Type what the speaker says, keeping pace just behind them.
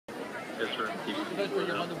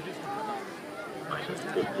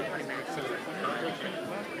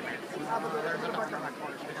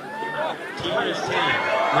T-minus 10, 9,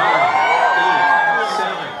 8,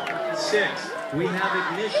 7, 6. We have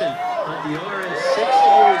ignition of the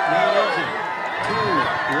RS-68 main engine. 2,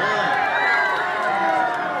 1.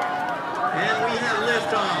 And we have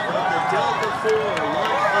liftoff of the Delta IV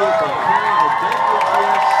launch vehicle carrying the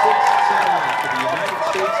WGS-6 satellite to the United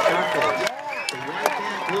States Air Force. The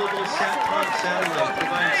wideband global SATCOM satellite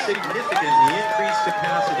provides significantly increased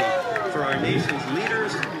capacity for our nation's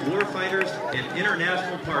leaders, warfighters, and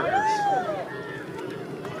international partners.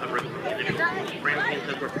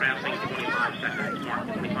 We're passing 25 seconds. Mark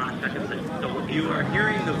 25 seconds. You are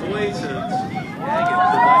hearing the voice of Steve Daggett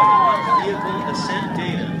providing launch vehicle ascent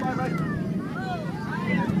data.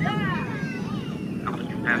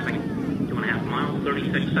 Altitude passing 2.5 miles,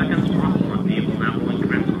 36 seconds. Launch vehicle now going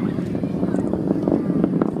transonic.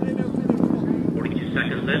 42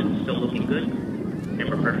 seconds in, still looking good.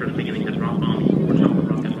 Chamber pressure is beginning to drop on the forward of the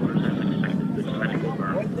rocket motors as expected. Good symmetrical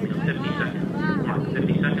burn. 50 seconds. Mark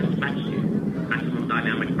 50 seconds. Max Q. Maximum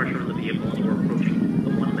dynamic pressure in the vehicle as we're approaching the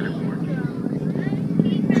 1 minute mark.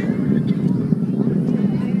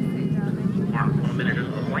 Mark 1 minute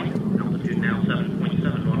into the flight. Altitude now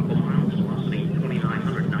 7.7 nautical miles. Velocity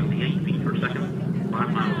 2,998 feet per second.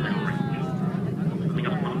 5 miles downrange. Coming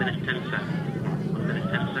up 1 minute 10 seconds. 1 minute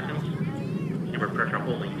 10 seconds. Chamber pressure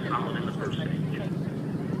holding solid in the first stage.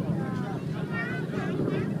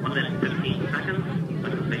 1 minute 15 seconds.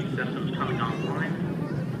 Second stage systems coming online.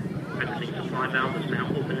 Hydrogen supply valve is now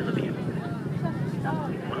open in the vehicle.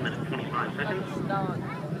 1 minute 25 seconds.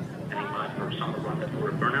 Standing by for solid rocket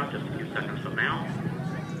motor burnout just a few seconds from now.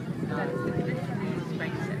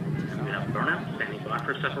 We have burnout standing by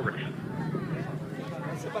for separation.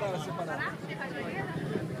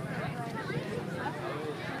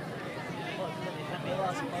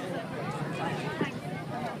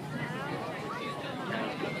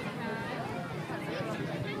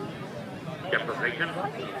 Separation.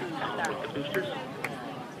 With the boosters.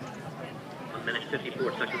 1 minute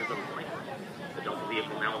 54 seconds of the flight. The Delta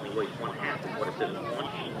vehicle now only weighs 1/2 of what it did at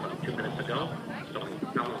launch 2 minutes ago, starting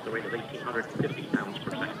down at the rate of 1,850 pounds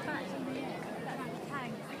per second.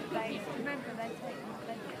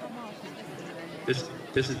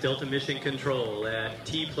 This is Delta Mission Control at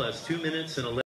T+2 minutes and 11.